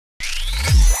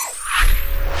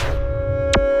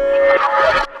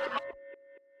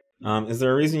Is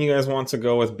there a reason you guys want to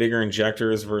go with bigger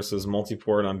injectors versus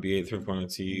multiport on B8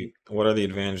 3.0T? What are the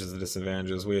advantages and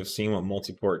disadvantages? We have seen what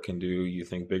multiport can do. You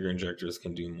think bigger injectors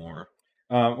can do more?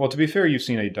 Well, to be fair, you've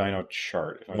seen a dyno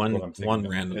chart. If I what I'm One thinking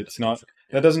of. random It's not description.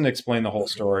 that doesn't explain the whole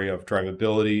story of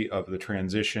drivability, of the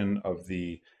transition, of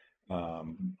the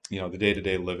the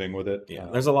day-to-day living with it. Yeah,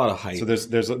 there's a lot of So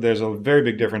hype. there's a very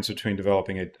big difference between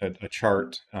developing a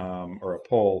chart or a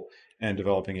poll and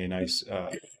developing a nice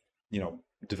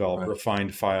develop Right.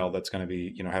 refined file that's going to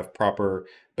be have proper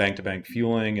bank-to-bank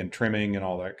fueling and trimming and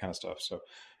all that kind of stuff. So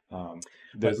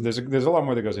there's a lot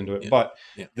more that goes into it. Yeah, But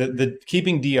yeah. the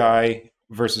keeping DI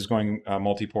versus going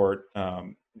multi-port,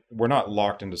 we're not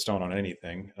locked into stone on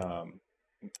anything.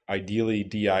 Ideally,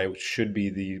 DI should be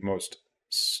the most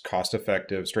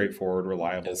cost-effective, straightforward,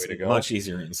 reliable way to go. Much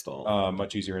easier to install.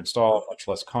 Much easier to install, much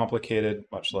less complicated,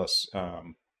 much less,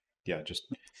 just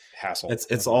hassle.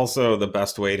 It's also the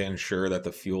best way to ensure that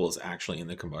the fuel is actually in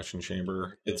the combustion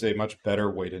chamber. It's a much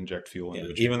better way to inject fuel into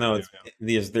the chamber. Even though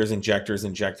there's injectors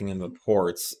injecting in the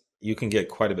ports, you can get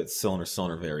quite a bit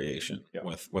cylinder variation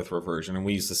with reversion, and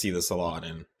we used to see this a lot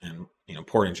in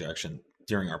port injection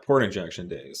during our port injection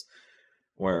days,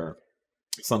 where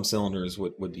some cylinders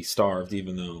would be starved,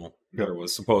 even though there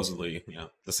was supposedly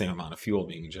the same amount of fuel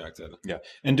being injected. Yeah,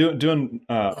 and doing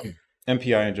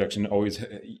MPI injection always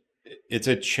it's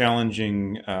a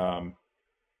challenging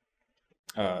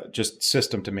just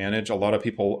system to manage. A lot of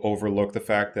people overlook the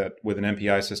fact that with an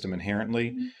MPI system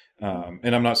inherently,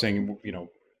 and I'm not saying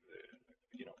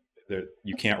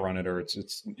you can't run it or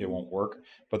it won't work,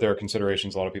 but there are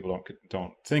considerations a lot of people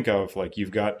don't think of. Like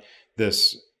you've got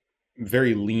this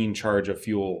very lean charge of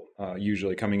fuel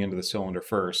usually coming into the cylinder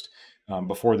first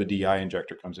before the DI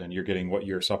injector comes in. You're getting what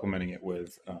you're supplementing it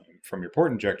with from your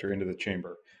port injector into the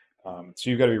chamber. So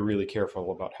you've got to be really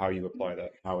careful about how you apply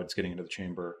that, how it's getting into the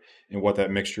chamber, and what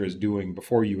that mixture is doing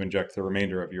before you inject the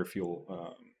remainder of your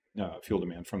fuel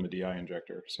demand from the DI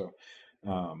injector. So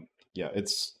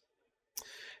it's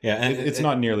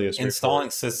not nearly as straightforward. Installing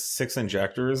six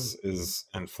injectors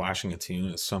and flashing a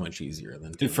tune is so much easier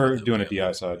than doing a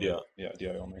DI side. Yeah,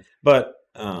 DI only. But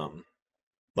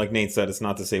like Nate said, it's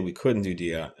not to say we couldn't do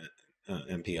DI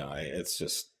MPI. It's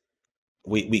just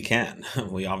we can.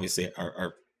 We obviously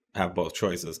have both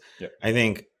choices. Yeah. I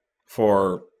think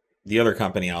for the other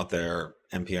company out there,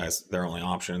 MPI is their only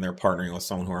option, and they're partnering with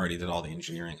someone who already did all the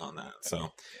engineering on that.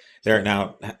 So they're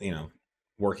now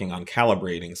working on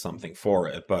calibrating something for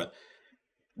it, but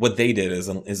what they did is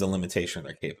a limitation of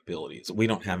their capabilities. We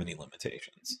don't have any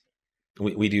limitations.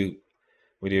 We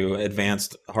do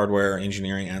advanced hardware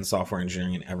engineering and software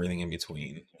engineering and everything in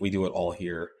between. We do it all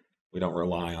here. We don't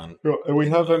rely on. We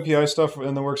have MPI stuff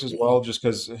in the works as well, just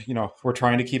because we're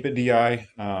trying to keep it DI.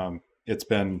 It's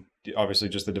been obviously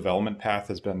just the development path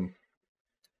has been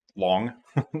long,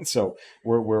 so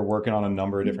we're working on a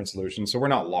number of different solutions. So we're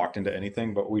not locked into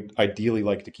anything, but we'd ideally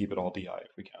like to keep it all DI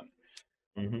if we can.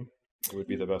 Mm-hmm. It would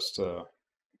be the best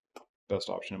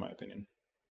option in my opinion.